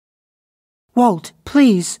Walt,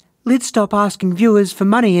 please, let's stop asking viewers for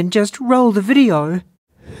money and just roll the video.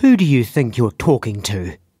 Who do you think you're talking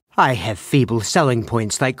to? I have feeble selling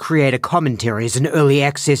points like creator commentaries and early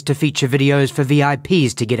access to feature videos for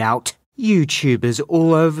VIPs to get out. YouTubers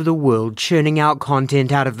all over the world churning out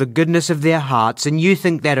content out of the goodness of their hearts, and you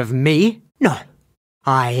think that of me? No.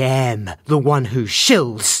 I am the one who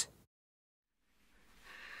shills.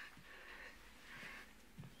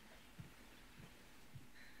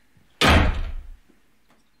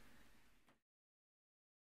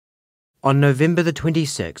 On November the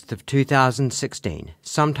 26th of 2016,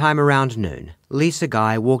 sometime around noon, Lisa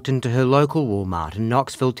Guy walked into her local Walmart in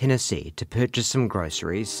Knoxville, Tennessee to purchase some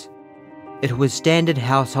groceries. It was standard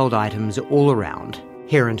household items all around.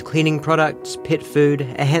 Hair and cleaning products, pet food,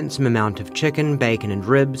 a handsome amount of chicken, bacon and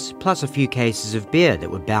ribs, plus a few cases of beer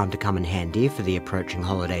that were bound to come in handy for the approaching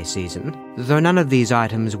holiday season, though none of these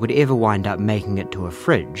items would ever wind up making it to a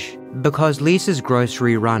fridge, because Lisa's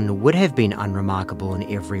grocery run would have been unremarkable in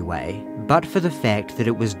every way, but for the fact that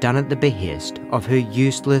it was done at the behest of her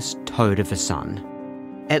useless toad of a son.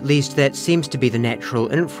 At least that seems to be the natural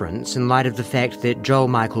inference in light of the fact that Joel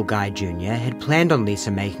Michael Guy Jr. had planned on Lisa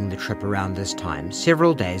making the trip around this time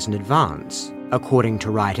several days in advance, according to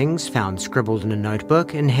writings found scribbled in a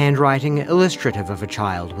notebook in handwriting illustrative of a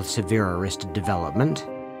child with severe arrested development.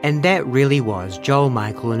 And that really was Joel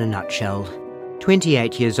Michael in a nutshell.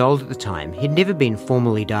 28 years old at the time, he'd never been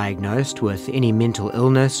formally diagnosed with any mental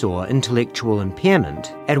illness or intellectual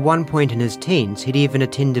impairment. At one point in his teens, he'd even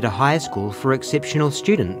attended a high school for exceptional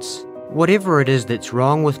students. Whatever it is that's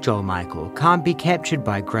wrong with Joel Michael can't be captured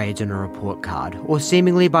by grades on a report card or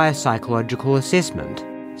seemingly by a psychological assessment.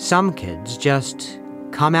 Some kids just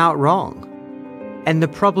come out wrong. And the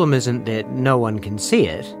problem isn't that no one can see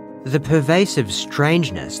it. The pervasive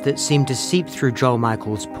strangeness that seemed to seep through Joel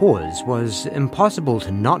Michael's pores was impossible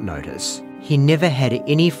to not notice. He never had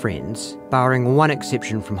any friends, barring one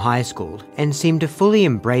exception from high school, and seemed to fully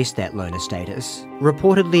embrace that loner status,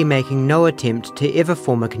 reportedly making no attempt to ever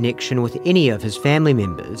form a connection with any of his family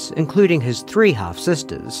members, including his 3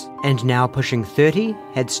 half-sisters, and now pushing 30,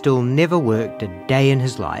 had still never worked a day in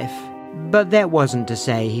his life. But that wasn't to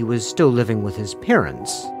say he was still living with his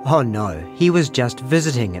parents. Oh no, he was just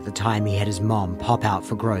visiting at the time he had his mom pop out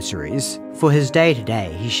for groceries. For his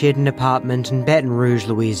day-to-day, he shared an apartment in Baton Rouge,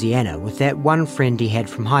 Louisiana with that one friend he had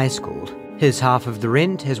from high school. His half of the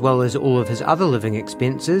rent, as well as all of his other living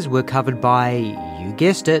expenses, were covered by, you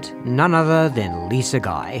guessed it, none other than Lisa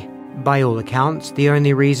Guy. By all accounts, the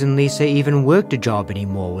only reason Lisa even worked a job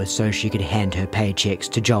anymore was so she could hand her paychecks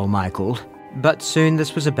to Joel Michael. But soon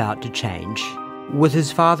this was about to change. With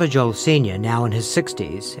his father Joel Sr. now in his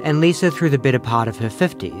 60s, and Lisa through the better part of her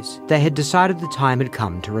 50s, they had decided the time had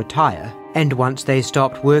come to retire. And once they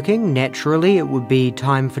stopped working, naturally it would be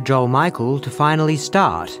time for Joel Michael to finally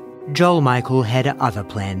start. Joel Michael had other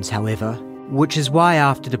plans, however, which is why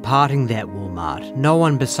after departing that Walmart, no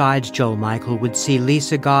one besides Joel Michael would see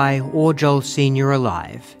Lisa Guy or Joel Sr.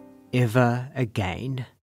 alive, ever again.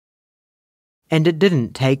 And it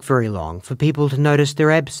didn't take very long for people to notice their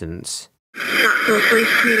absence. Knoxville Police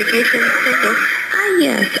Communications Center.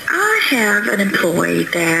 Yes, I have an employee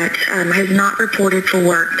that has not reported for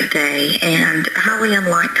work today, and highly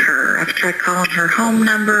unlike her. I've tried calling her home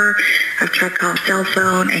number, I've tried calling cell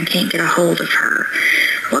phone, and can't get a hold of her.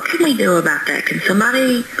 What can we do about that? Can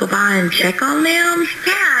somebody go by and check on them?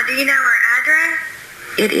 Yeah, do you know her address?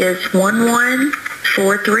 It is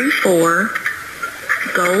 11434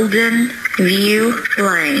 Golden View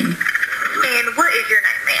Lane. And what is your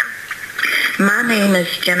name, ma'am? My name is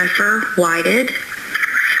Jennifer Whited.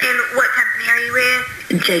 And what company are you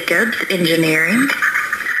with? Jacobs Engineering.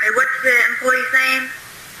 Okay, what's the employee's name?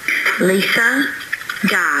 Lisa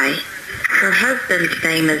Guy. Her husband's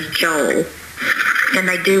name is Joel. And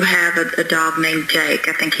they do have a dog named Jake.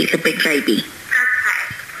 I think he's a big baby.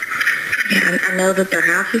 Yeah, I know that their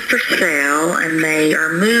house is for sale, and they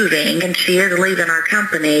are moving, and she is leaving our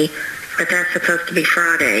company, but that's supposed to be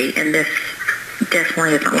Friday, and this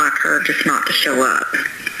definitely isn't like her just not to show up. Okay.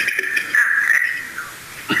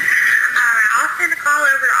 Alright, I'll send a call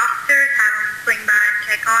over to officers, have them swing by and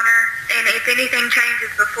check on her, and if anything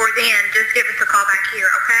changes before then, just give us a call back here,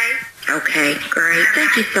 okay? Okay, great.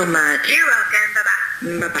 Thank you so much. You're welcome.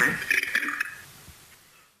 Bye-bye. Bye-bye.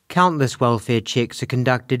 Countless welfare checks are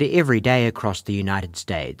conducted every day across the United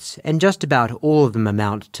States, and just about all of them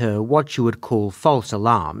amount to what you would call false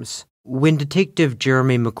alarms. When Detective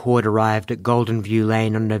Jeremy McCord arrived at Golden View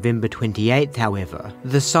Lane on November 28th, however,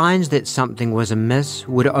 the signs that something was amiss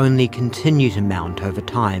would only continue to mount over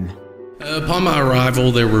time. Upon my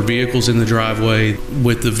arrival, there were vehicles in the driveway.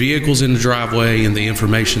 With the vehicles in the driveway and the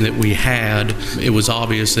information that we had, it was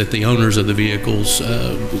obvious that the owners of the vehicles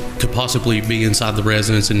could possibly be inside the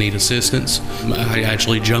residence and need assistance. I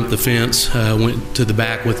actually jumped the fence, went to the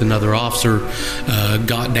back with another officer,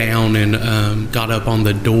 got down and got up on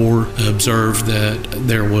the door, observed that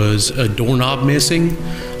there was a doorknob missing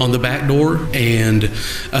on the back door, and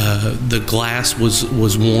the glass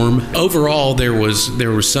was warm. Overall, there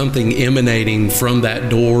was something emanating from that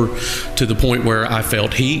door to the point where I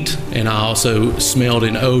felt heat, and I also smelled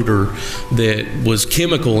an odor that was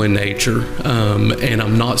chemical in nature, and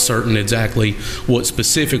I'm not certain exactly what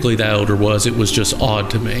specifically that odor was. It was just odd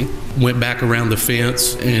to me. Went back around the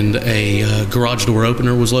fence, and a garage door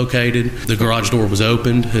opener was located. The garage door was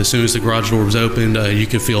opened. As soon as the garage door was opened, you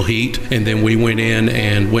could feel heat, and then we went in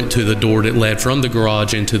and went to the door that led from the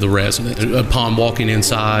garage into the residence. Upon walking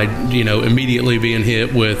inside, immediately being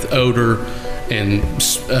hit with odor and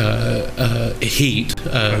heat,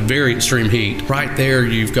 very extreme heat. Right there,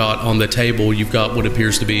 you've got on the table, you've got what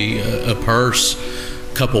appears to be a purse,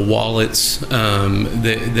 couple wallets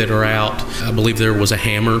that are out. I believe there was a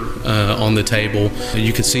hammer on the table.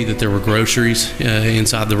 You could see that there were groceries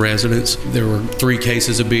inside the residence. There were 3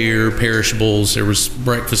 cases of beer, perishables, there was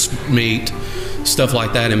breakfast meat, stuff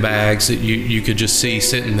like that in bags that you could just see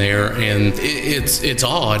sitting there, and it's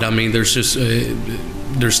odd. I mean, there's just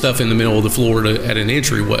there's stuff in the middle of the floor at an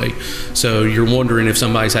entryway, so you're wondering if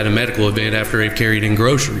somebody's had a medical event after they've carried in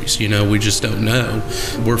groceries. We just don't know.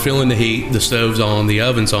 We're feeling the heat, the stove's on, the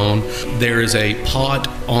oven's on. There is a pot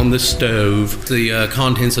on the stove. The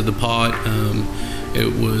contents of the pot,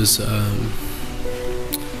 it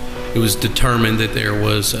was determined that there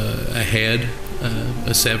was a head,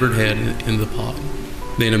 a severed head in the pot.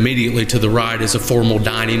 Then immediately to the right is a formal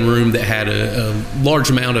dining room that had a large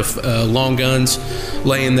amount of long guns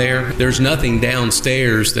laying there. There's nothing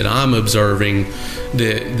downstairs that I'm observing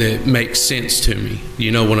that makes sense to me.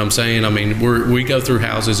 You know what I'm saying? I mean, we go through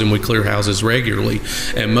houses and we clear houses regularly,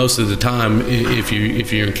 and most of the time, if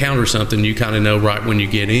you encounter something, you kind of know right when you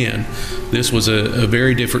get in. This was a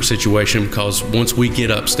very different situation, because once we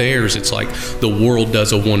get upstairs, it's like the world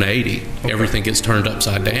does a 180. Everything gets turned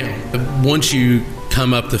upside down. Once you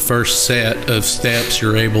come up the first set of steps,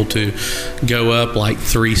 you're able to go up like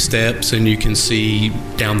 3 steps and you can see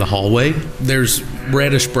down the hallway. There's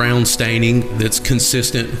reddish brown staining that's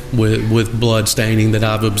consistent with blood staining that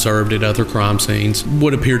I've observed at other crime scenes.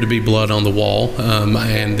 What appeared to be blood on the wall,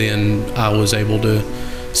 and then I was able to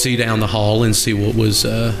see down the hall and see what was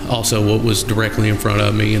directly in front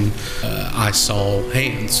of me, and I saw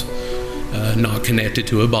hands not connected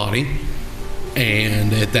to a body.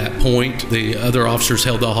 And at that point, the other officers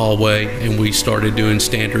held the hallway and we started doing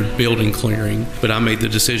standard building clearing. But I made the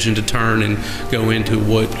decision to turn and go into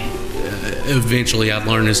what eventually I'd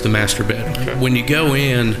learn is the master bedroom. Okay. When you go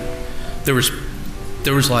in, there was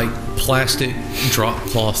like plastic drop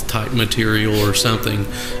cloth type material or something,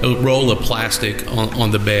 a roll of plastic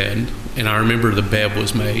on the bed. And I remember the bed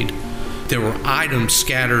was made. There were items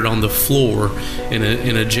scattered on the floor in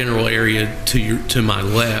a general area to my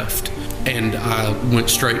left. And I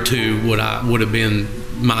went straight to what would have been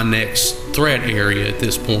my next threat area at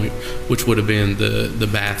this point, which would have been the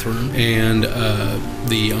bathroom. And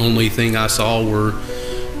the only thing I saw were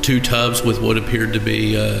 2 tubs with what appeared to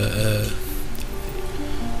be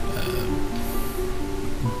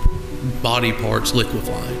body parts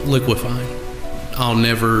liquefying. I'll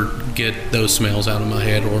never get those smells out of my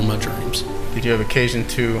head or my dreams. Did you have occasion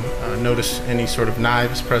to notice any sort of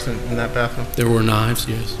knives present in that bathroom? There were knives,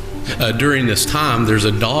 yes. During this time, there's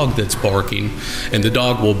a dog that's barking, and the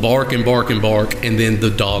dog will bark and bark and bark, and then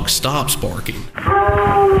the dog stops barking. Clear,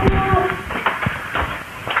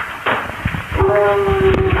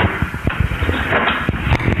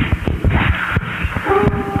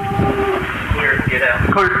 get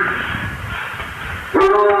out. Clear.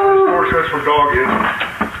 Door shuts where dog is.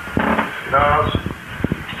 Knives.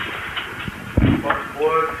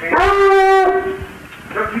 Blood. Hands.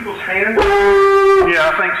 Is that people's hands?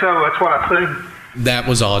 Yeah, I think so. That's what I think. That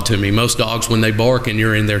was odd to me. Most dogs, when they bark and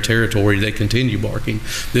you're in their territory, they continue barking.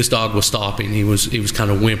 This dog was stopping. He was kind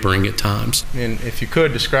of whimpering at times. And if you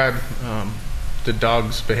could describe the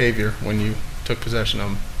dog's behavior when you took possession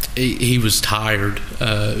of him. He was tired.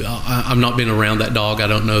 I've not been around that dog. I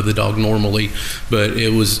don't know the dog normally, but he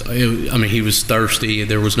was thirsty.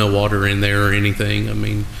 There was no water in there or anything. I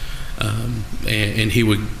mean, and he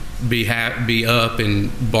would be up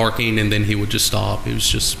and barking, and then he would just stop. It was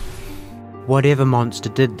just... Whatever monster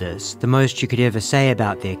did this, the most you could ever say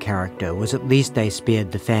about their character was at least they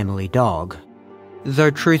spared the family dog.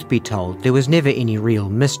 Though truth be told, there was never any real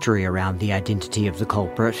mystery around the identity of the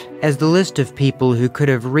culprit, as the list of people who could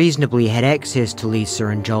have reasonably had access to Lisa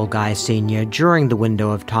and Joel Guy Sr. during the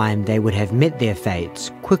window of time they would have met their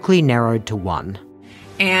fates quickly narrowed to one.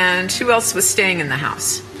 And who else was staying in the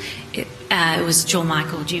house? It was Joel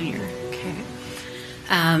Michael Jr. Okay.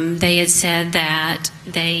 They had said that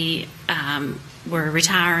they were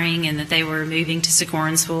retiring and that they were moving to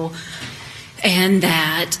Sikoransville, and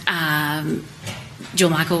that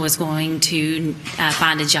Joel Michael was going to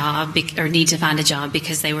find a job or need to find a job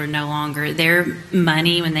because they were no longer their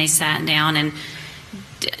money when they sat down and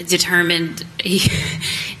determined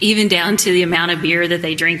even down to the amount of beer that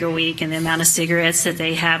they drink a week and the amount of cigarettes that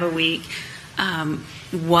they have a week,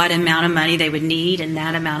 what amount of money they would need, and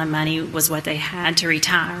that amount of money was what they had to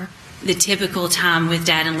retire. The typical time with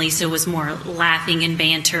Dad and Lisa was more laughing and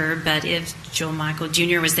banter, but if Joel Michael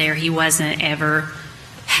Jr. was there, he wasn't ever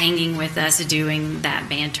hanging with us doing that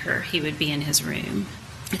banter. He would be in his room.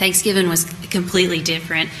 Thanksgiving was completely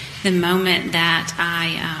different. The moment that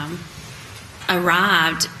I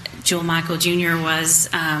arrived, Joel Michael Jr. was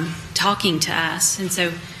talking to us,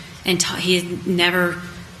 and he had never.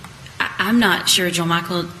 I'm not sure Joel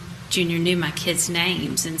Michael Jr. knew my kids'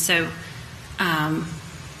 names, and so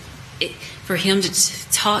for him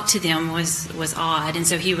to talk to them was odd. And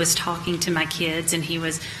so he was talking to my kids, and he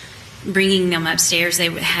was bringing them upstairs.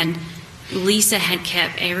 Lisa had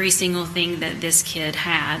kept every single thing that this kid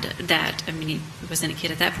had. He wasn't a kid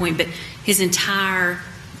at that point, but his entire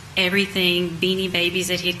everything, Beanie Babies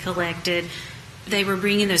that he had collected, they were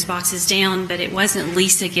bringing those boxes down, but it wasn't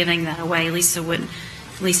Lisa giving that away. Lisa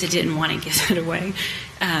didn't want to give it away.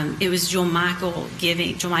 It was Joel Michael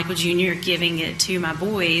Jr. giving it to my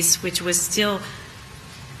boys, which was still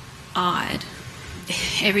odd.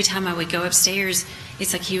 Every time I would go upstairs,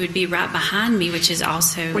 it's like he would be right behind me, which is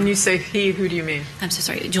also. When you say he, who do you mean? I'm so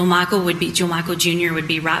sorry. Joel Michael Jr. would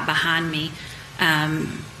be right behind me,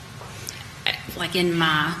 like in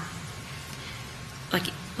my,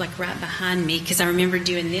 like right behind me, because I remember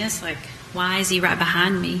doing this. Like, why is he right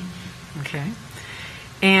behind me? Okay.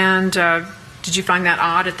 And did you find that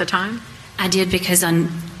odd at the time? I did, because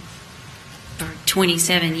for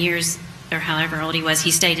 27 years, or however old he was, he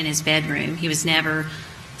stayed in his bedroom. He was never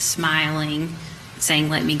smiling, saying,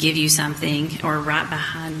 "Let me give you something," or right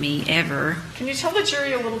behind me, ever. Can you tell the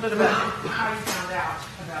jury a little bit about how you found out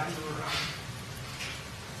about your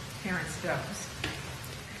parents' deaths?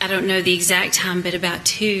 I don't know the exact time, but about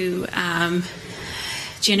 2,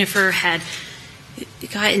 Jennifer had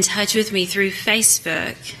got in touch with me through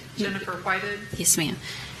Facebook. Jennifer Whited? Yes, ma'am.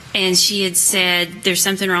 And she had said, "There's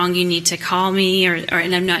something wrong, you need to call me,"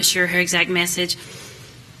 and I'm not sure her exact message.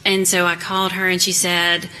 And so I called her, and she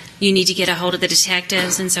said, "You need to get a hold of the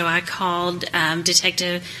detectives." And so I called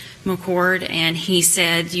Detective McCord, and he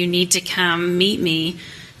said, "You need to come meet me."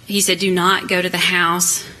 He said, "Do not go to the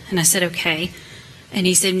house." And I said, "Okay." And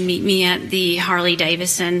he said, "Meet me at the Harley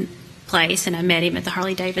Davidson place." And I met him at the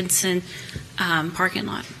Harley Davidson parking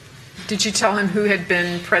lot. Did you tell him who had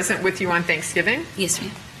been present with you on Thanksgiving? Yes,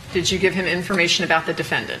 ma'am. Did you give him information about the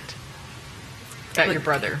defendant? About your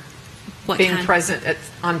brother? What being kind? Present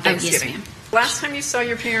on Thanksgiving? Oh, yes, ma'am. Last time you saw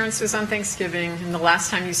your parents was on Thanksgiving, and the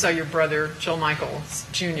last time you saw your brother, Joel Michael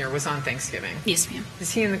Jr., was on Thanksgiving. Yes, ma'am.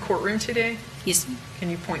 Is he in the courtroom today? Yes, ma'am. Can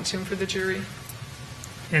you point to him for the jury?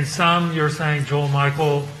 In some, you're saying Joel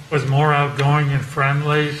Michael was more outgoing and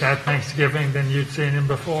friendly at Thanksgiving than you'd seen him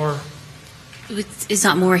before? It's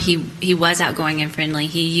not more. He was outgoing and friendly.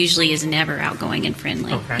 He usually is never outgoing and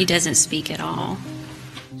friendly. Okay. He doesn't speak at all.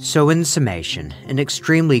 So in summation, an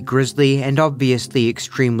extremely grisly and obviously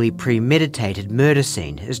extremely premeditated murder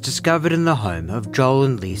scene is discovered in the home of Joel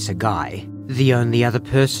and Lisa Guy. The only other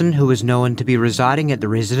person who is known to be residing at the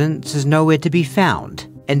residence is nowhere to be found,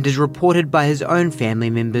 and is reported by his own family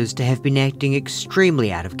members to have been acting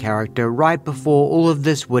extremely out of character right before all of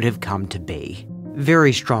this would have come to be.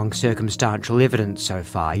 Very strong circumstantial evidence so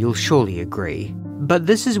far, you'll surely agree. But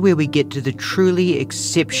this is where we get to the truly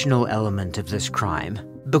exceptional element of this crime.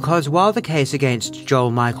 Because while the case against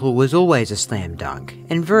Joel Michael was always a slam dunk,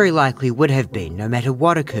 and very likely would have been no matter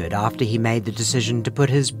what occurred after he made the decision to put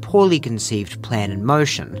his poorly conceived plan in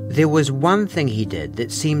motion, there was one thing he did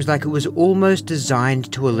that seems like it was almost designed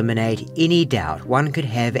to eliminate any doubt one could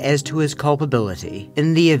have as to his culpability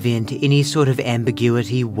in the event any sort of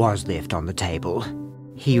ambiguity was left on the table.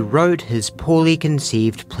 He wrote his poorly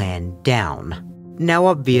conceived plan down. Now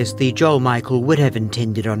obviously Joel Michael would have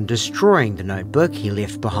intended on destroying the notebook he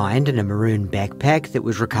left behind in a maroon backpack that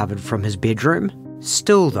was recovered from his bedroom.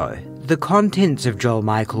 Still though, The contents of Joel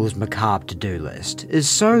Michael's macabre to-do list is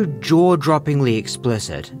so jaw-droppingly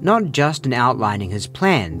explicit, not just in outlining his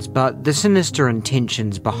plans, but the sinister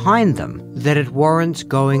intentions behind them, that it warrants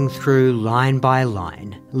going through line by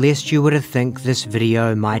line, lest you were to think this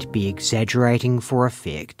video might be exaggerating for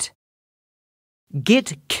effect.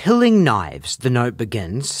 Get killing knives, the note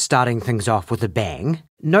begins, starting things off with a bang.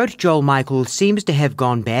 Note Joel Michael seems to have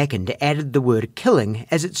gone back and added the word killing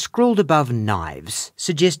as it's scrawled above knives,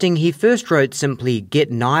 suggesting he first wrote simply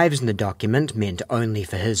get knives in the document meant only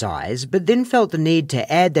for his eyes, but then felt the need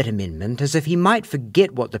to add that amendment as if he might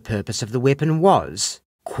forget what the purpose of the weapon was.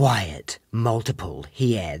 Quiet, multiple,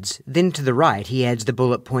 he adds. Then to the right he adds the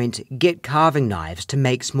bullet point, get carving knives to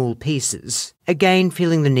make small pieces. Again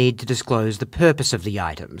feeling the need to disclose the purpose of the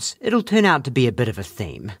items. It'll turn out to be a bit of a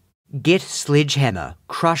theme. Get sledgehammer,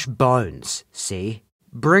 crush bones, see?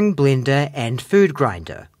 Bring blender and food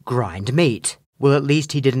grinder, grind meat. Well, at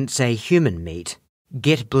least he didn't say human meat.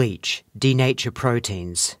 Get bleach, denature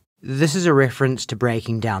proteins. This is a reference to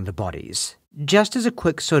breaking down the bodies. Just as a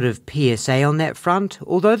quick sort of PSA on that front,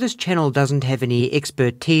 although this channel doesn't have any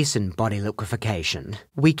expertise in body liquefaction,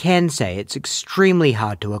 we can say it's extremely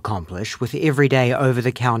hard to accomplish with everyday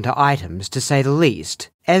over-the-counter items to say the least,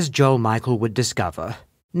 as Joel Michael would discover.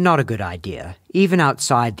 Not a good idea, even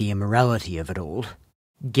outside the immorality of it all.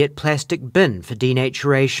 Get plastic bin for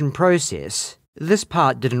denaturation process. This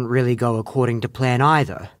part didn't really go according to plan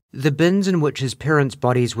either. The bins in which his parents'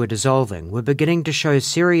 bodies were dissolving were beginning to show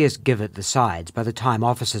serious give at the sides by the time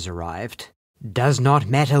officers arrived. Does not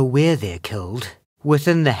matter where they're killed.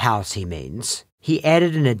 Within the house, he means. He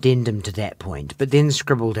added an addendum to that point, but then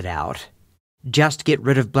scribbled it out. Just get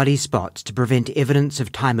rid of bloody spots to prevent evidence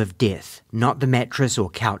of time of death, not the mattress or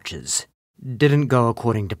couches. Didn't go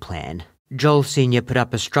according to plan. Joel Sr. put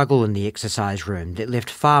up a struggle in the exercise room that left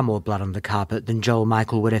far more blood on the carpet than Joel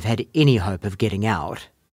Michael would have had any hope of getting out.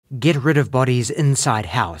 Get rid of bodies inside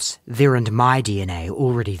house, there and my DNA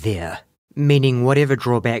already there. Meaning whatever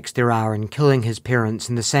drawbacks there are in killing his parents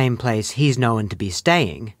in the same place he's known to be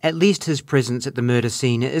staying, at least his presence at the murder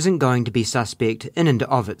scene isn't going to be suspect in and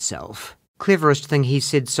of itself. Cleverest thing he's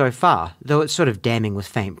said so far, though it's sort of damning with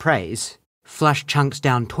faint praise. Flush chunks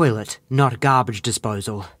down toilet, not garbage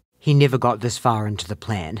disposal. He never got this far into the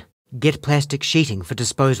plan. Get plastic sheeting for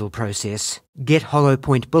disposal process. Get hollow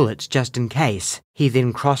point bullets just in case. He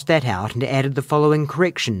then crossed that out and added the following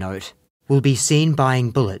correction note. Will be seen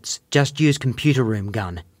buying bullets. Just use computer room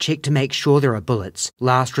gun. Check to make sure there are bullets.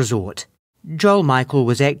 Last resort. Joel Michael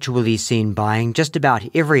was actually seen buying just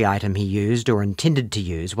about every item he used or intended to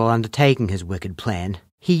use while undertaking his wicked plan.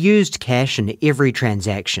 He used cash in every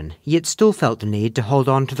transaction, yet still felt the need to hold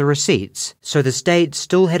on to the receipts, so the state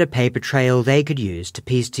still had a paper trail they could use to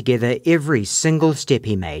piece together every single step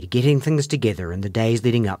he made getting things together in the days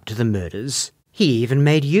leading up to the murders. He even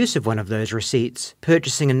made use of one of those receipts,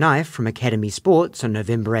 purchasing a knife from Academy Sports on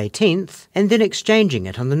November 18th, and then exchanging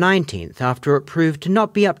it on the 19th after it proved to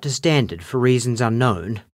not be up to standard for reasons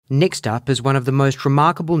unknown. Next up is one of the most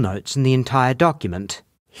remarkable notes in the entire document.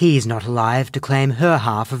 He's not alive to claim her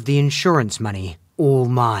half of the insurance money. All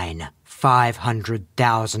mine.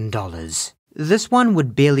 $500,000. This one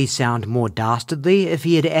would barely sound more dastardly if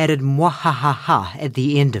he had added mwahahaha at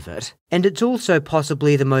the end of it. And it's also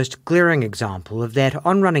possibly the most glaring example of that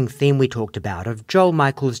on-running theme we talked about of Joel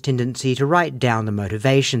Michael's tendency to write down the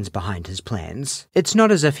motivations behind his plans. It's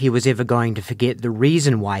not as if he was ever going to forget the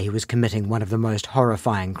reason why he was committing one of the most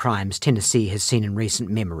horrifying crimes Tennessee has seen in recent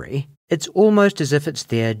memory. It's almost as if it's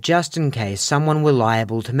there just in case someone were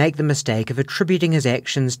liable to make the mistake of attributing his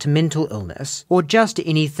actions to mental illness, or just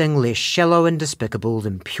anything less shallow and despicable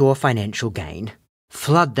than pure financial gain.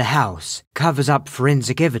 Flood the house, covers up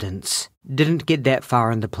forensic evidence. Didn't get that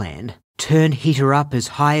far in the plan. Turn heater up as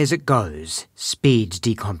high as it goes, speeds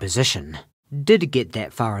decomposition. Did get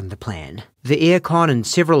that far in the plan. The aircon and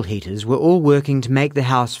several heaters were all working to make the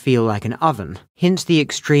house feel like an oven, hence the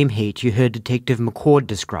extreme heat you heard Detective McCord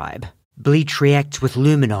describe. Bleach reacts with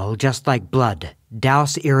luminol just like blood.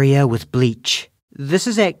 Douse area with bleach. This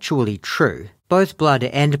is actually true. Both blood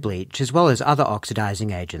and bleach, as well as other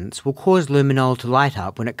oxidizing agents, will cause luminol to light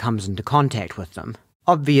up when it comes into contact with them.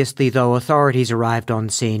 Obviously, though, authorities arrived on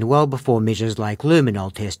scene well before measures like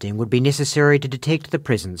luminol testing would be necessary to detect the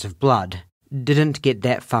presence of blood. Didn't get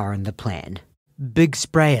that far in the plan. Big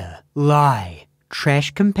sprayer. Lie.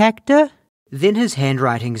 Trash compactor? Then his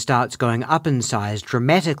handwriting starts going up in size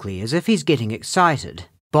dramatically as if he's getting excited.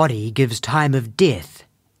 Body gives time of death.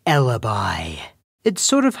 Alibi. It's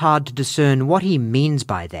sort of hard to discern what he means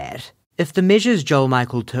by that. If the measures Joel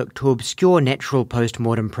Michael took to obscure natural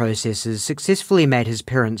post-mortem processes successfully made his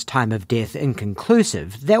parents' time of death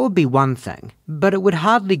inconclusive, that would be one thing, but it would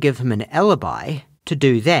hardly give him an alibi. To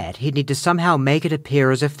do that, he'd need to somehow make it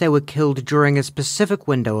appear as if they were killed during a specific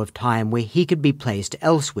window of time where he could be placed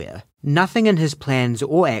elsewhere. Nothing in his plans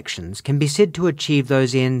or actions can be said to achieve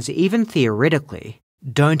those ends even theoretically.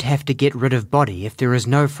 Don't have to get rid of body if there is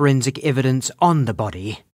no forensic evidence on the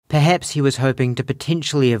body. Perhaps he was hoping to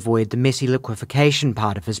potentially avoid the messy liquefaction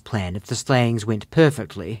part of his plan if the slayings went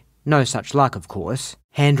perfectly. No such luck, of course.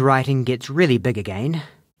 Handwriting gets really big again.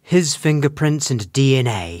 His fingerprints and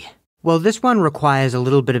DNA. Well, this one requires a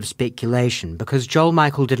little bit of speculation because Joel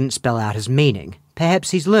Michael didn't spell out his meaning. Perhaps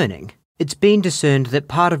he's learning. It's been discerned that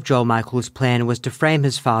part of Joel Michael's plan was to frame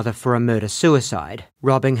his father for a murder-suicide,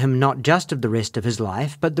 robbing him not just of the rest of his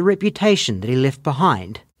life, but the reputation that he left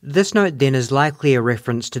behind. This note then is likely a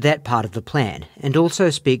reference to that part of the plan, and also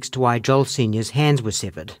speaks to why Joel Sr.'s hands were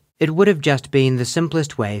severed. It would have just been the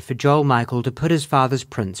simplest way for Joel Michael to put his father's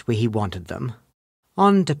prints where he wanted them.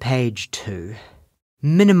 On to page 2.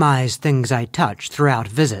 Minimize things I touch throughout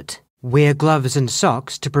visit. Wear gloves and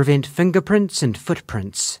socks to prevent fingerprints and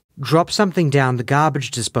footprints. Drop something down the garbage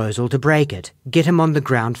disposal to break it. Get him on the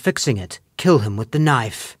ground fixing it. Kill him with the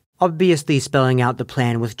knife. Obviously spelling out the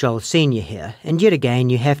plan with Joel Sr. here, and yet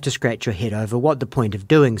again you have to scratch your head over what the point of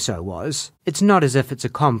doing so was. It's not as if it's a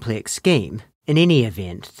complex scheme. In any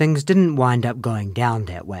event, things didn't wind up going down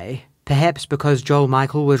that way. Perhaps because Joel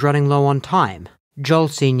Michael was running low on time. Joel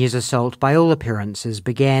Sr.'s assault by all appearances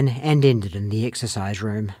began and ended in the exercise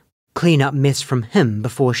room. Clean up mess from him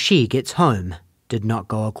before she gets home. Did not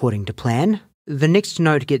go according to plan. The next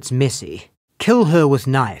note gets messy. Kill her with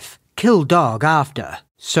knife. Kill dog after.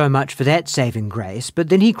 So much for that saving grace, but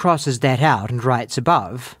then he crosses that out and writes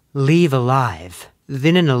above, leave alive.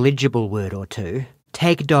 Then an illegible word or two.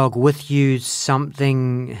 Take dog with you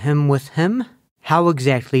something, him with him? How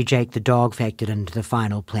exactly Jake the dog factored into the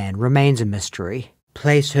final plan remains a mystery.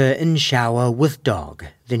 Place her in shower with dog.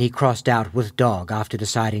 Then he crossed out with dog after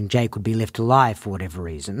deciding Jake would be left alive for whatever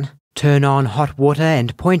reason. Turn on hot water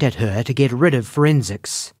and point at her to get rid of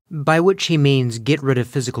forensics. By which he means get rid of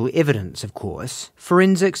physical evidence, of course.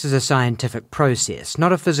 Forensics is a scientific process,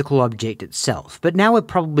 not a physical object itself, but now we're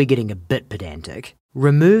probably getting a bit pedantic.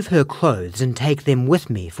 Remove her clothes and take them with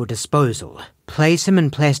me for disposal. Place him in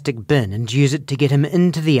plastic bin and use it to get him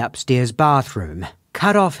into the upstairs bathroom.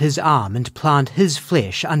 Cut off his arm and plant his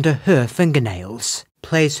flesh under her fingernails.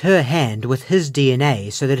 Place her hand with his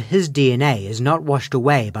DNA so that his DNA is not washed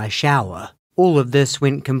away by shower. All of this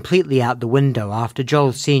went completely out the window after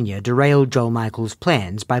Joel Sr. derailed Joel Michael's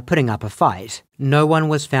plans by putting up a fight. No one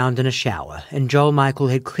was found in a shower, and Joel Michael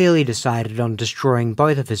had clearly decided on destroying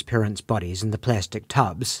both of his parents' bodies in the plastic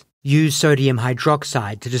tubs. Use sodium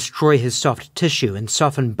hydroxide to destroy his soft tissue and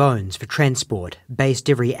soften bones for transport, based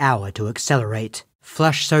every hour to accelerate.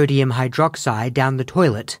 Flush sodium hydroxide down the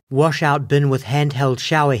toilet. Wash out bin with handheld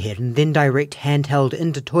showerhead and then direct handheld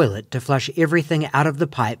into toilet to flush everything out of the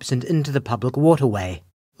pipes and into the public waterway.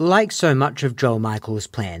 Like so much of Joel Michael's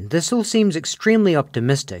plan, this all seems extremely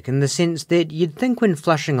optimistic in the sense that you'd think when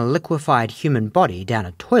flushing a liquefied human body down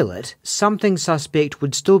a toilet, something suspect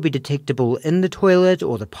would still be detectable in the toilet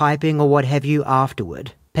or the piping or what have you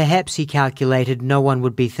afterward. Perhaps he calculated no one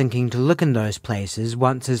would be thinking to look in those places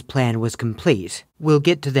once his plan was complete. We'll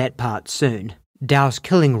get to that part soon. Douse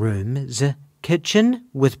killing room's kitchen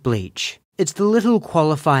with bleach. It's the little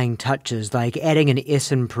qualifying touches like adding an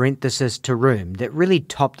S in parenthesis to room that really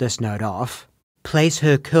top this note off. Place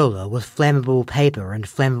her curler with flammable paper and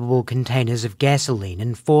flammable containers of gasoline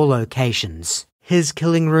in 4 locations. His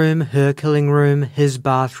killing room, her killing room, his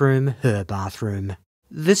bathroom, her bathroom.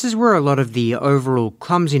 This is where a lot of the overall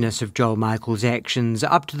clumsiness of Joel Michael's actions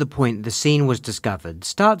up to the point the scene was discovered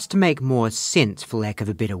starts to make more sense, for lack of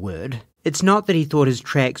a better word. It's not that he thought his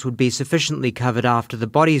tracks would be sufficiently covered after the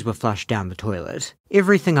bodies were flushed down the toilet.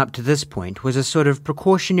 Everything up to this point was a sort of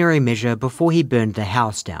precautionary measure before he burned the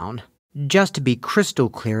house down. Just to be crystal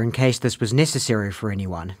clear in case this was necessary for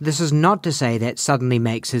anyone, this is not to say that suddenly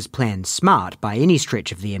makes his plan smart by any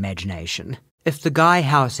stretch of the imagination. If the Guy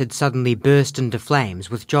house had suddenly burst into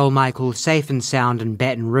flames with Joel Michael safe and sound in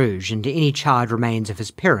Baton Rouge and any charred remains of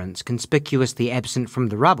his parents conspicuously absent from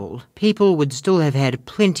the rubble, people would still have had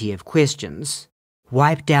plenty of questions.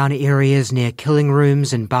 Wipe down areas near killing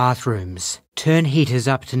rooms and bathrooms. Turn heaters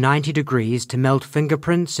up to 90 degrees to melt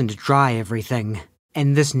fingerprints and dry everything.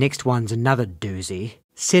 And this next one's another doozy.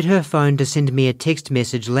 Set her phone to send me a text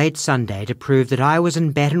message late Sunday to prove that I was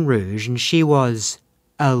in Baton Rouge and she was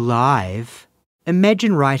alive.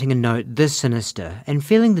 Imagine writing a note this sinister and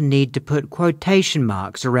feeling the need to put quotation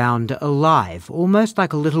marks around alive, almost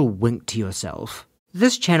like a little wink to yourself.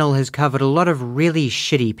 This channel has covered a lot of really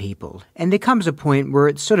shitty people, and there comes a point where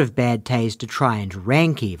it's sort of bad taste to try and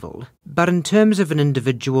rank evil. But in terms of an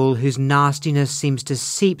individual whose nastiness seems to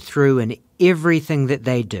seep through in everything that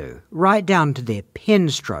they do, right down to their pen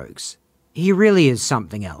strokes, he really is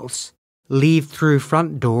something else. Leave through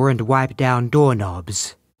front door and wipe down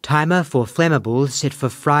doorknobs. Timer for flammables set for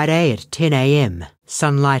Friday at 10 a.m.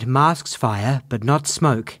 Sunlight masks fire, but not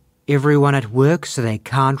smoke. Everyone at work so they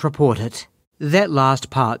can't report it. That last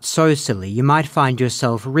part's so silly you might find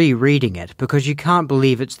yourself rereading it because you can't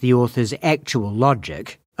believe it's the author's actual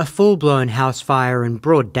logic. A full-blown house fire in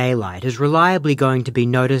broad daylight is reliably going to be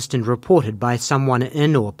noticed and reported by someone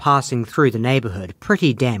in or passing through the neighborhood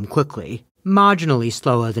pretty damn quickly. Marginally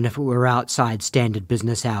slower than if it were outside standard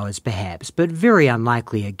business hours perhaps, but very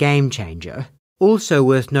unlikely a game changer. Also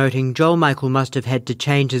worth noting, Joel Michael must have had to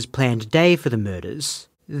change his planned day for the murders.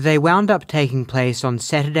 They wound up taking place on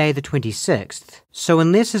Saturday the 26th, so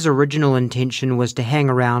unless his original intention was to hang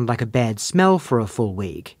around like a bad smell for a full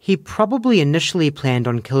week, he probably initially planned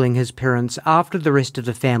on killing his parents after the rest of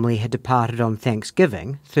the family had departed on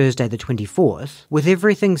Thanksgiving, Thursday the 24th, with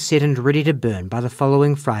everything set and ready to burn by the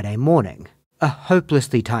following Friday morning. A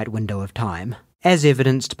hopelessly tight window of time, as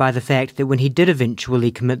evidenced by the fact that when he did eventually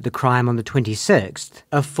commit the crime on the 26th,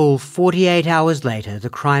 a full 48 hours later the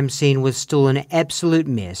crime scene was still an absolute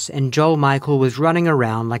mess and Joel Michael was running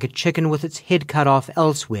around like a chicken with its head cut off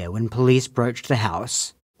elsewhere when police broached the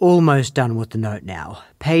house. Almost done with the note now.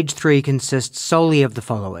 Page 3 consists solely of the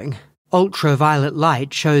following. Ultraviolet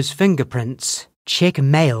light shows fingerprints. Check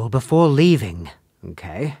mail before leaving.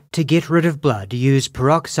 Okay. To get rid of blood, use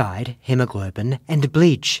peroxide, hemoglobin, and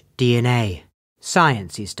bleach, DNA.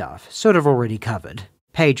 Sciencey stuff, sort of already covered.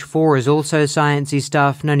 Page 4 is also sciencey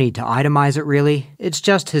stuff, no need to itemize it really. It's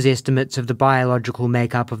just his estimates of the biological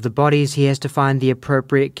makeup of the bodies he has to find the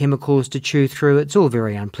appropriate chemicals to chew through, it's all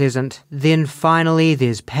very unpleasant. Then finally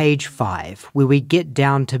there's page 5, where we get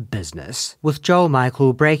down to business, with Joel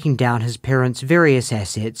Michael breaking down his parents' various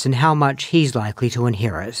assets and how much he's likely to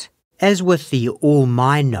inherit. As with the all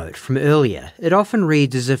mine note from earlier, it often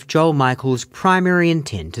reads as if Joel Michael's primary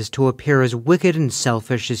intent is to appear as wicked and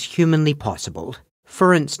selfish as humanly possible.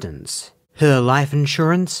 For instance, her life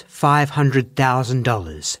insurance,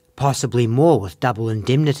 $500,000, possibly more with double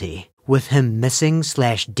indemnity. With him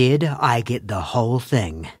missing/dead, I get the whole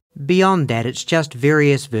thing. Beyond that, it's just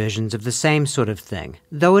various versions of the same sort of thing,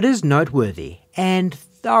 though it is noteworthy, and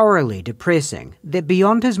thoroughly depressing, that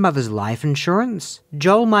beyond his mother's life insurance,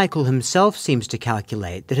 Joel Michael himself seems to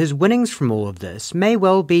calculate that his winnings from all of this may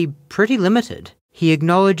well be pretty limited. He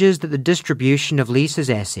acknowledges that the distribution of Lisa's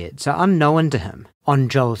assets are unknown to him. On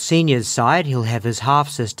Joel Sr.'s side, he'll have his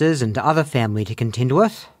half-sisters and other family to contend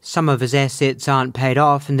with. Some of his assets aren't paid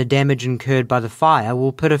off and the damage incurred by the fire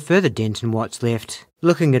will put a further dent in what's left.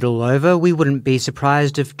 Looking it all over, we wouldn't be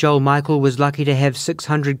surprised if Joel Michael was lucky to have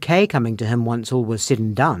 $600K coming to him once all was said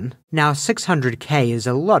and done. Now, $600K is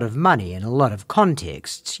a lot of money in a lot of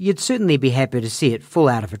contexts. You'd certainly be happy to see it fall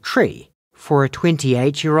out of a tree. For a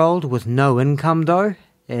 28-year-old with no income, though,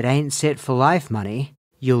 it ain't set for life money.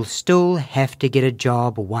 You'll still have to get a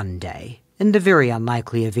job one day, in the very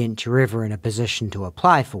unlikely event you're ever in a position to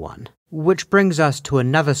apply for one. Which brings us to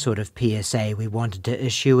another sort of PSA we wanted to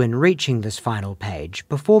issue in reaching this final page,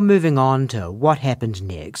 before moving on to what happened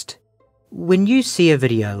next. When you see a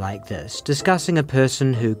video like this, discussing a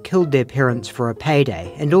person who killed their parents for a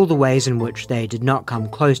payday and all the ways in which they did not come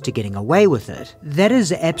close to getting away with it, that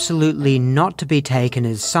is absolutely not to be taken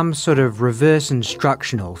as some sort of reverse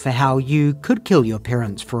instructional for how you could kill your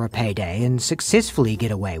parents for a payday and successfully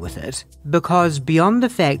get away with it. Because beyond the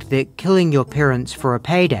fact that killing your parents for a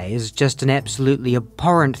payday is just an absolutely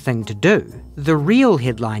abhorrent thing to do, the real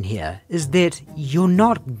headline here is that you're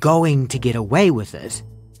not going to get away with it.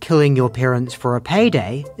 Killing your parents for a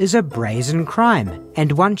payday is a brazen crime,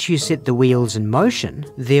 and once you set the wheels in motion,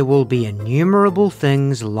 there will be innumerable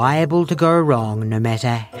things liable to go wrong no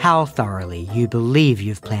matter how thoroughly you believe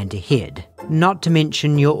you've planned ahead. Not to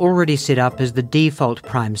mention you're already set up as the default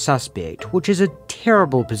prime suspect, which is a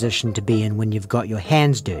terrible position to be in when you've got your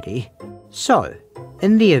hands dirty. So,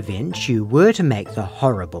 in the event you were to make the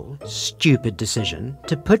horrible, stupid decision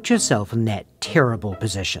to put yourself in that terrible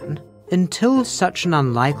position, until such an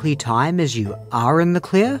unlikely time as you are in the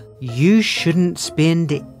clear, you shouldn't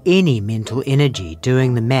spend any mental energy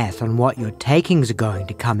doing the math on what your takings are going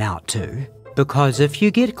to come out to. Because if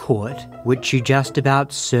you get caught, which you just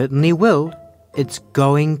about certainly will, it's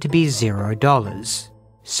going to be $0.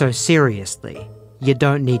 So seriously, You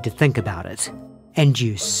don't need to think about it. And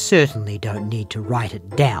you certainly don't need to write it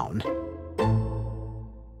down.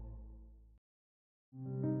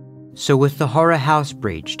 So with the horror house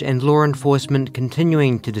breached and law enforcement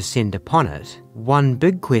continuing to descend upon it, one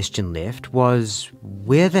big question left was,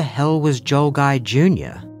 where the hell was Joel Guy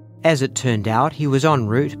Jr.? As it turned out, he was en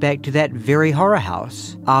route back to that very horror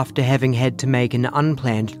house, after having had to make an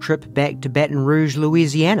unplanned trip back to Baton Rouge,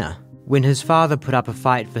 Louisiana. When his father put up a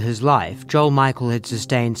fight for his life, Joel Michael had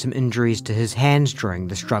sustained some injuries to his hands during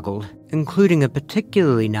the struggle, including a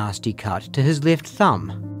particularly nasty cut to his left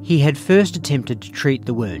thumb. He had first attempted to treat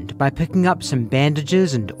the wound by picking up some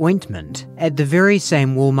bandages and ointment at the very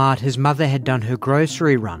same Walmart his mother had done her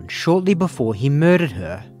grocery run shortly before he murdered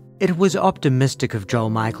her. It was optimistic of Joel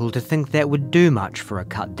Michael to think that would do much for a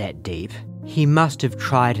cut that deep. He must have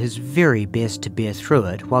tried his very best to bear through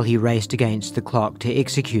it while he raced against the clock to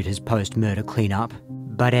execute his post-murder cleanup.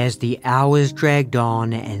 But as the hours dragged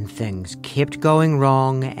on and things kept going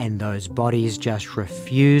wrong and those bodies just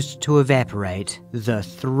refused to evaporate, the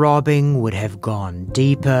throbbing would have gone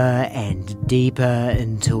deeper and deeper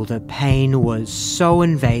until the pain was so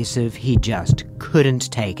invasive he just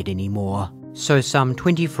couldn't take it anymore. So some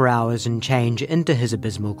 24 hours and change into his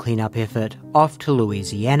abysmal cleanup effort, off to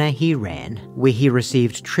Louisiana he ran, where he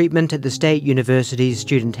received treatment at the State University's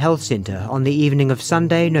Student Health Center on the evening of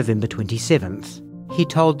Sunday, November 27th. He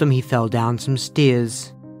told them he fell down some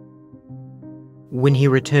stairs. When he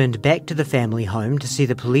returned back to the family home to see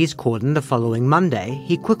the police cordon the following Monday,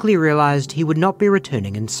 he quickly realized he would not be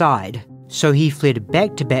returning inside. So he fled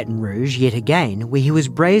back to Baton Rouge yet again, where he was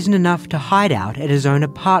brazen enough to hide out at his own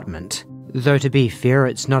apartment. Though to be fair,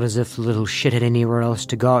 it's not as if the little shit had anywhere else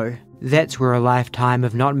to go. That's where a lifetime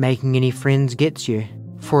of not making any friends gets you.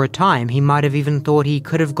 For a time, he might have even thought he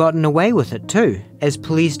could have gotten away with it too, as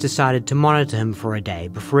police decided to monitor him for a day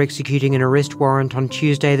before executing an arrest warrant on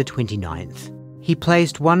Tuesday the 29th. He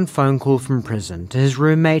placed one phone call from prison to his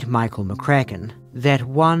roommate Michael McCracken, that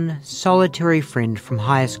one solitary friend from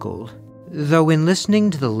high school. Though when listening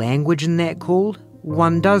to the language in that call,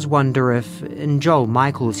 one does wonder if, in Joel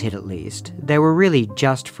Michael's head at least, they were really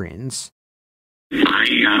just friends. I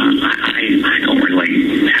don't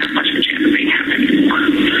really have much of a chance of being happy anymore,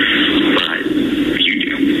 but you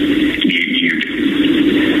do. You do.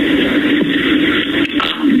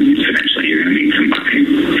 Eventually you're going to meet somebody,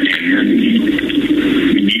 and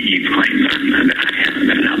you claim that I haven't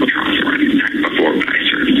been an albatross or anything before, but I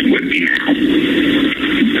certainly would be now. I'm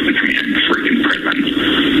in freaking prison.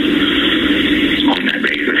 On that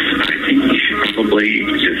basis, I think you should probably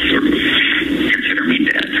just sort of consider me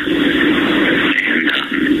dead and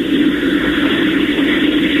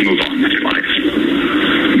move on with your life,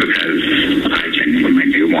 because I genuinely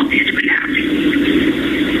do want you to be happy.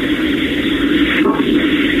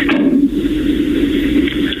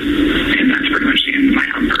 And that's pretty much the end of my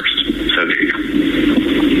outburst. So there you go.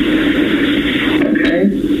 Okay.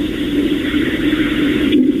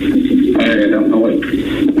 I don't know what to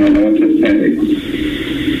say.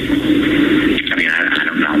 I mean, I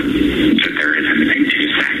don't know that there is anything to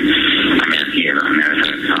say. I'm in here, I'm in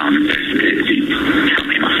tell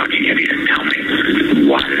me I'm a fucking idiot. Tell me,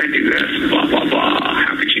 why did I do this? Blah, blah, blah.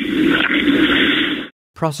 How could you? I mean...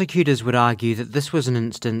 Prosecutors would argue that this was an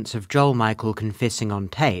instance of Joel Michael confessing on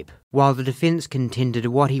tape, while the defense contended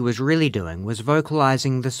what he was really doing was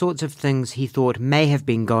vocalizing the sorts of things he thought may have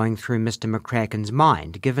been going through Mr. McCracken's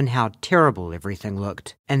mind given how terrible everything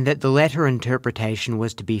looked, and that the latter interpretation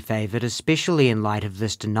was to be favoured especially in light of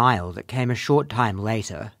this denial that came a short time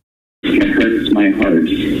later. It hurts my heart.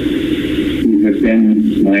 You have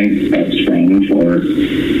been my best friend for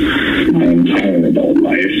my entire adult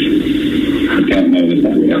life. I don't know that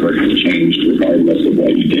that would ever have changed regardless of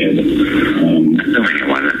what you did.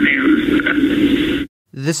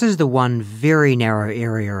 This is the one very narrow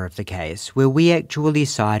area of the case where we actually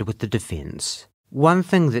side with the defense. One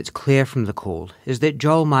thing that's clear from the call is that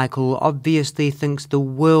Joel Michael obviously thinks the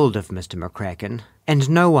world of Mr. McCracken, and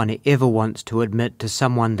no one ever wants to admit to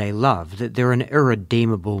someone they love that they're an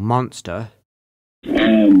irredeemable monster.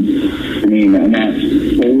 I mean, I'm not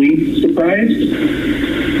fully surprised.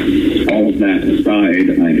 All of that aside,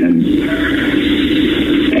 I am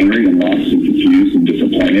angry and lost and confused and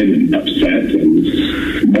disappointed and upset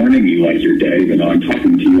and mourning you like you're dead, even though I'm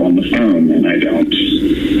talking to you on the phone and I don't.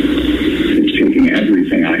 It's taking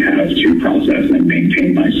everything I have to process and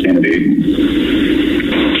maintain my sanity.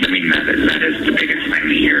 I mean, that is the biggest thing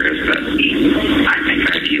here, is that I think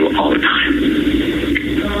of you all the time.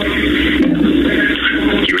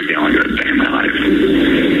 You were the only good thing in my life.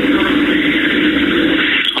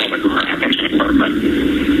 All the crap in my apartment,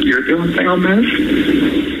 you're the only thing I'll miss.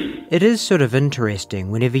 It is sort of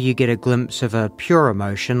interesting whenever you get a glimpse of a pure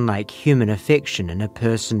emotion like human affection in a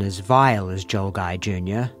person as vile as Joel Guy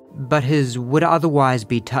Jr., but his would otherwise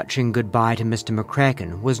be touching goodbye to Mr.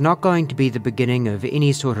 McCracken was not going to be the beginning of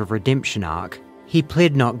any sort of redemption arc. He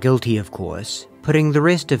pled not guilty, of course, putting the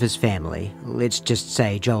rest of his family, let's just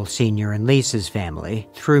say Joel Sr. and Lisa's family,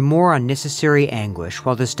 through more unnecessary anguish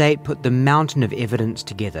while the state put the mountain of evidence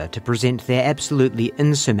together to present their absolutely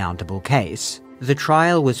insurmountable case. The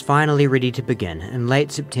trial was finally ready to begin in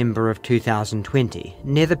late September of 2020,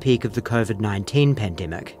 near the peak of the COVID-19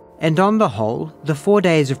 pandemic. And on the whole, the 4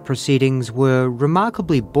 days of proceedings were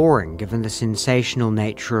remarkably boring given the sensational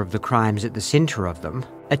nature of the crimes at the center of them,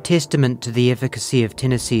 a testament to the efficacy of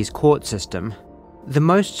Tennessee's court system. The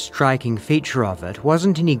most striking feature of it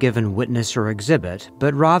wasn't any given witness or exhibit,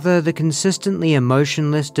 but rather the consistently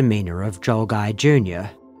emotionless demeanor of Joel Guy Jr.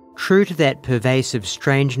 True to that pervasive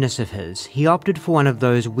strangeness of his, he opted for one of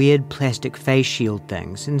those weird plastic face shield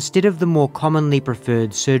things instead of the more commonly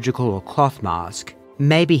preferred surgical or cloth mask.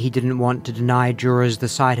 Maybe he didn't want to deny jurors the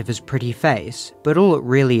sight of his pretty face, but all it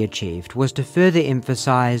really achieved was to further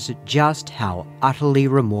emphasize just how utterly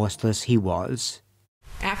remorseless he was.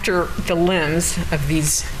 After the limbs of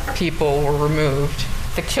these people were removed,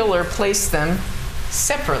 the killer placed them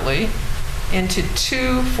separately into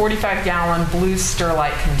two 45-gallon blue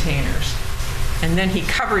Sterlite containers. And then he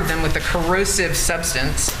covered them with a corrosive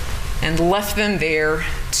substance and left them there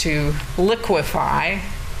to liquefy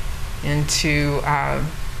into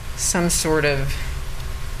some sort of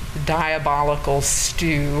diabolical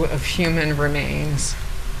stew of human remains.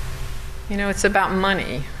 You know, it's about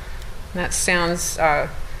money. That sounds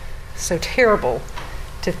so terrible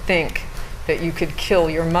to think that you could kill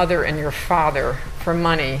your mother and your father for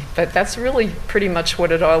money, but that's really pretty much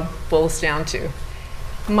what it all boils down to.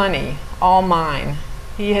 Money, all mine.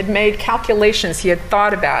 He had made calculations, he had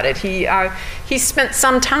thought about it, he spent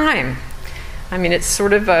some time. I mean, it's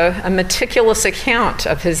sort of a meticulous account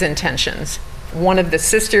of his intentions. One of the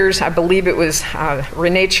sisters, I believe it was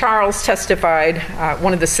Renee Charles, testified,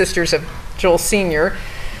 one of the sisters of Joel Sr.,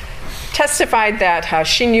 testified that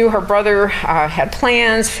she knew her brother had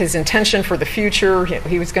plans, his intention for the future.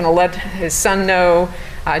 He was going to let his son know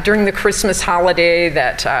during the Christmas holiday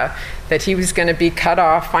that he was going to be cut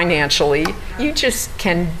off financially. You just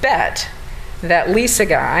can bet that Lisa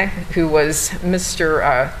Guy, who was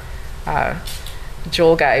Mr.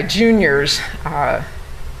 Joel Guy Jr.'s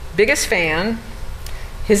biggest fan,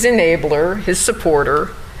 his enabler, his supporter,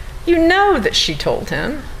 you know that she told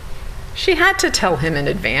him. She had to tell him in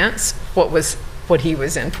advance what he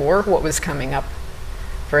was in for, what was coming up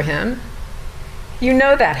for him. You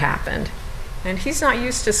know that happened. And he's not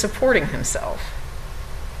used to supporting himself.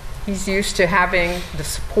 He's used to having the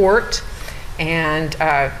support and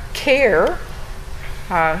care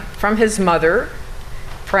from his mother,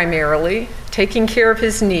 primarily, taking care of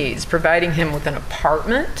his needs, providing him with an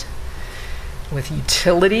apartment, with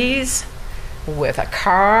utilities, with a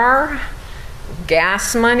car,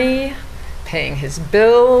 gas money, paying his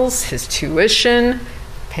bills, his tuition,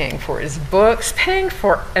 paying for his books, paying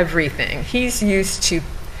for everything. He's used to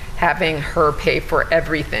having her pay for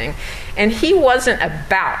everything. And he wasn't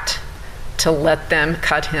about to let them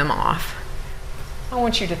cut him off. I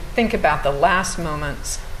want you to think about the last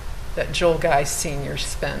moments that Joel Guy Sr.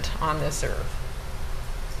 spent on this earth.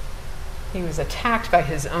 He was attacked by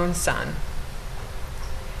his own son.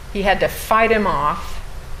 He had to fight him off.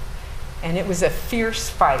 And it was a fierce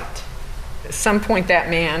fight. At some point, that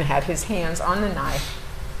man had his hands on the knife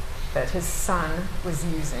that his son was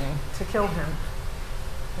using to kill him.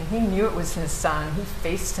 And he knew it was his son. He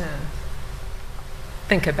faced him.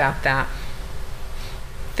 Think about that.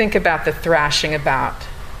 Think about the thrashing about.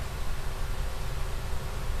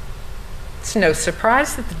 It's no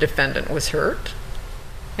surprise that the defendant was hurt.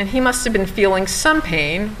 And he must have been feeling some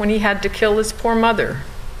pain when he had to kill his poor mother.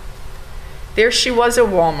 There she was at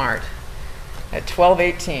Walmart at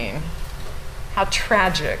 12:18. How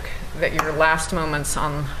tragic that your last moments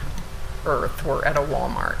on earth were at a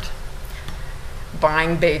Walmart,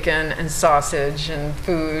 buying bacon and sausage and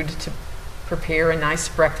food to prepare a nice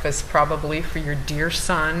breakfast probably for your dear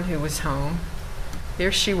son who was home.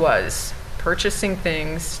 There she was, purchasing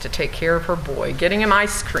things to take care of her boy, getting him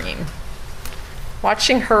ice cream,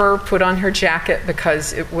 watching her put on her jacket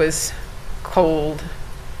because it was cold.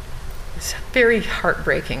 It's very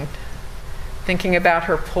heartbreaking. Thinking about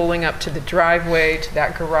her pulling up to the driveway, to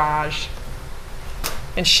that garage.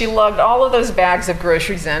 And she lugged all of those bags of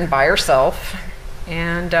groceries in by herself.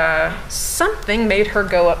 And something made her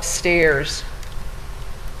go upstairs.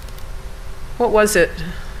 What was it?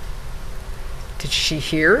 Did she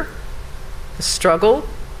hear the struggle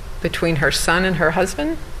between her son and her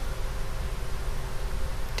husband?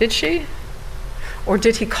 Did she? Or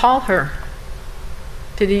did he call her?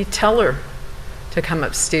 Did he tell her to come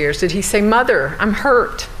upstairs? Did he say, "Mother, I'm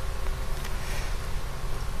hurt"?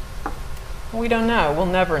 We don't know. We'll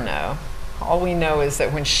never know. All we know is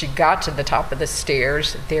that when she got to the top of the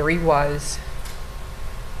stairs, there he was.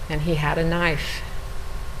 And he had a knife.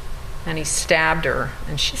 And he stabbed her.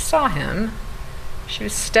 And she saw him. She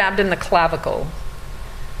was stabbed in the clavicle.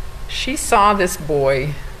 She saw this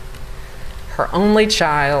boy, her only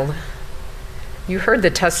child. You heard the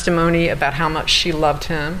testimony about how much she loved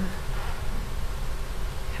him,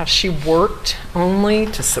 how she worked only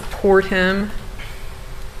to support him.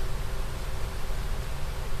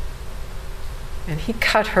 And he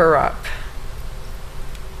cut her up.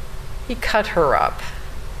 He cut her up.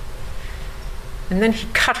 And then he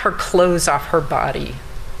cut her clothes off her body.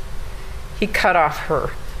 He cut off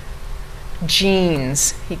her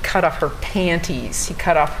jeans. He cut off her panties. He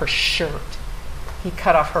cut off her shirt. He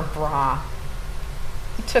cut off her bra.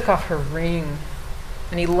 He took off her ring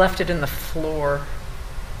and he left it in the floor.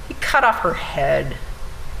 He cut off her head.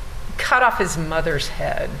 He cut off his mother's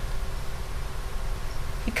head.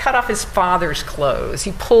 He cut off his father's clothes.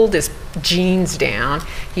 He pulled his jeans down.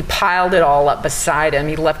 He piled it all up beside him.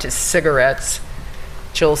 He left his cigarettes,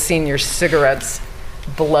 Joel Sr.'s cigarettes,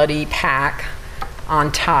 bloody pack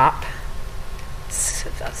on top.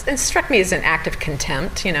 It struck me as an act of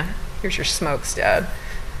contempt, you know. Here's your smokes, Dad.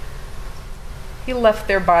 He left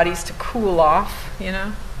their bodies to cool off, you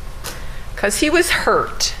know, because he was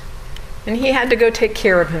hurt and he had to go take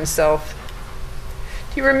care of himself.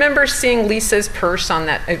 Do you remember seeing Lisa's purse on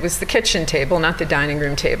that? It was the kitchen table, not the dining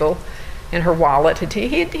room table, and her wallet.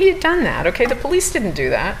 He had done that, okay? The police didn't do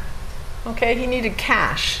that, okay? He needed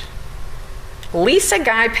cash. Lisa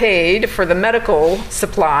Guy paid for the medical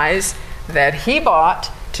supplies that he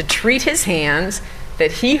bought to treat his hands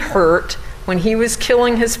that he hurt when he was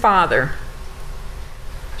killing his father.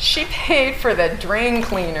 She paid for the drain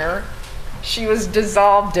cleaner she was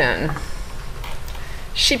dissolved in.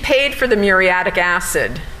 She paid for the muriatic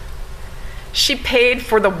acid. She paid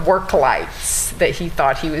for the work lights that he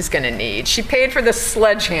thought he was going to need. She paid for the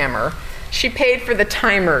sledgehammer. She paid for the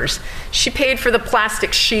timers. She paid for the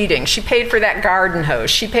plastic sheeting. She paid for that garden hose.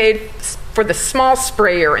 She paid for the small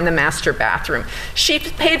sprayer in the master bathroom. She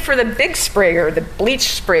paid for the big sprayer, the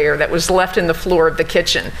bleach sprayer that was left in the floor of the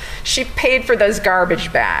kitchen. She paid for those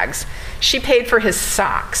garbage bags. She paid for his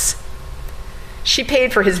socks. She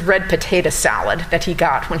paid for his red potato salad that he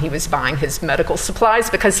got when he was buying his medical supplies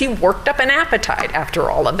because he worked up an appetite after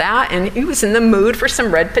all of that and he was in the mood for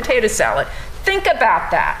some red potato salad. Think about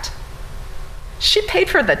that. She paid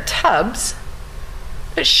for the tubs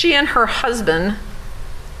that she and her husband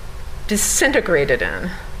disintegrated in.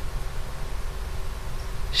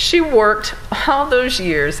 She worked all those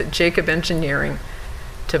years at Jacob Engineering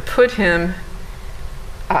to put him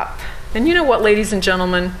up. And you know what, ladies and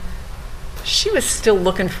gentlemen? She was still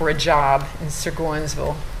looking for a job in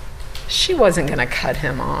Seguinsville. She wasn't going to cut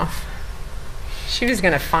him off. She was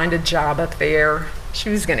going to find a job up there. She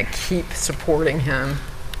was going to keep supporting him.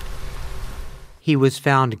 He was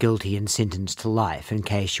found guilty and sentenced to life, in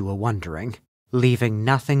case you were wondering, leaving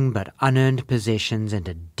nothing but unearned possessions and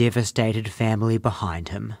a devastated family behind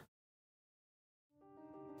him.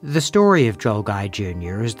 The story of Joel Guy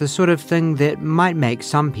Jr. is the sort of thing that might make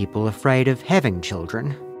some people afraid of having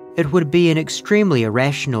children. It would be an extremely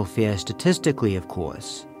irrational fear statistically, of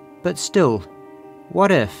course. But still,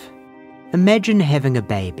 what if? Imagine having a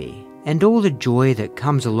baby, and all the joy that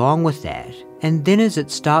comes along with that, and then as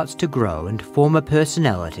it starts to grow and form a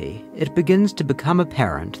personality, it begins to become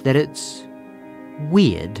apparent that it's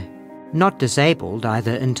weird. Not disabled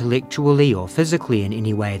either intellectually or physically in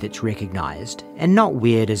any way that's recognized, and not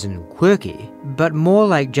weird as in quirky, but more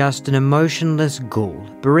like just an emotionless ghoul,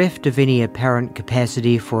 bereft of any apparent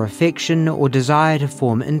capacity for affection or desire to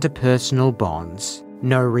form interpersonal bonds.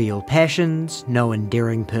 No real passions, no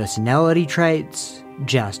endearing personality traits,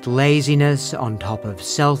 just laziness on top of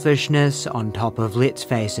selfishness, on top of, let's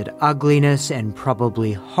face it, ugliness and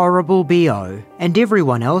probably horrible BO, and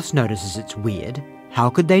everyone else notices it's weird. How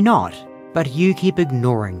could they not? But you keep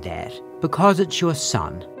ignoring that, because it's your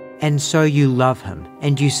son, and so you love him,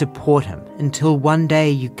 and you support him, until one day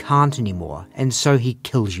you can't anymore, and so he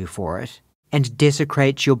kills you for it, and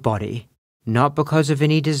desecrates your body, not because of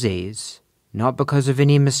any disease, not because of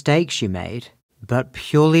any mistakes you made, but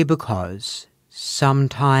purely because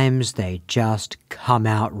sometimes they just come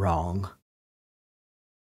out wrong.